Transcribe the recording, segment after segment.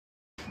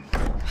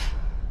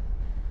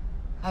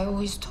I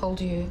always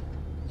told you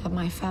that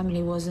my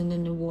family wasn't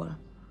in the war.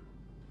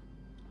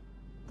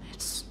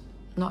 It's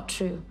not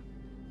true.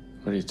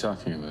 What are you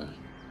talking about?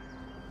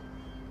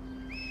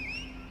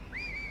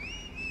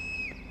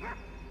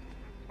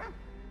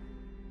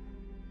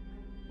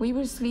 We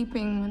were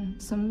sleeping when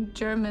some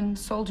German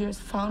soldiers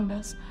found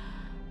us.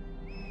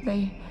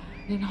 They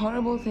did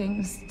horrible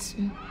things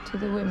to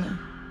the women.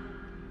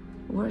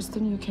 Worse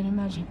than you can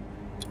imagine.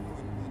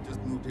 We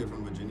just moved here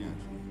from Virginia.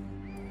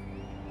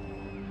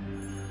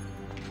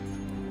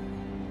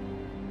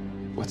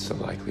 What's the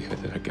likelihood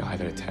that a guy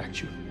that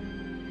attacked you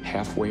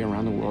halfway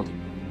around the world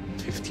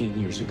 15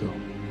 years ago,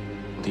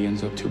 he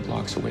ends up 2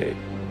 blocks away?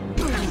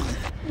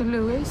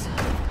 Louis,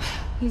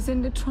 he's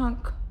in the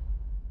trunk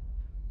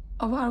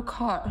of our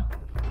car.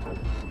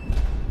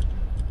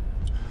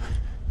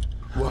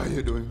 Why are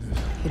you doing this?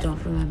 You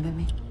don't remember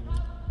me?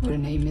 Your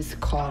name is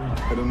Carl.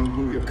 I don't know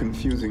who you're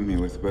confusing me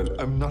with,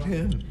 but I'm not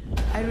him.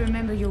 I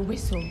remember your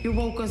whistle. You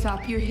woke us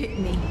up, you hit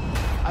me.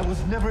 I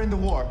was never in the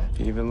war.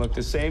 He even looked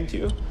the same to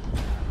you?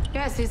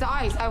 Yes, his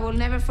eyes. I will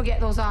never forget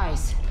those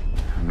eyes.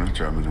 I'm not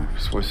German, I'm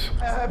Swiss.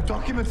 I have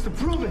documents to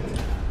prove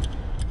it.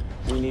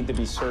 We need to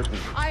be certain.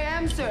 I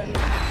am certain.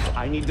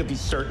 I need to be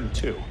certain,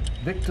 too.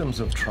 Victims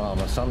of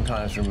trauma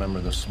sometimes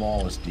remember the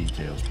smallest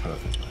details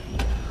perfectly.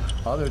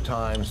 Other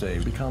times they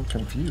become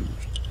confused.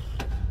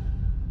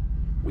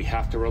 We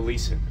have to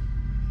release him.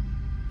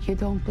 You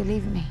don't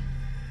believe me?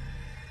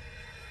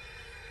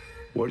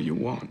 What do you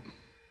want?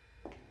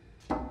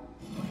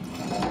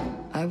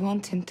 I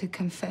want him to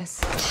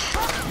confess.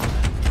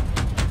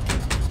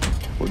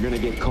 We're gonna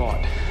get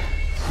caught.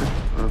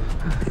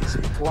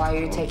 Why are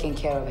you taking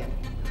care of him?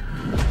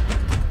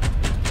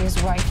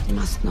 His wife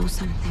must know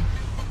something.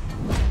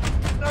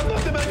 I'm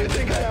not the man you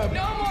think I am.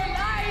 No more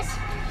lies!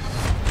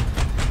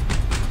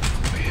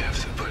 We have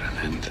to put an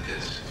end to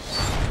this.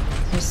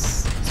 There's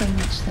so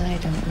much that I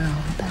don't know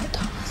about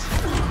Thomas.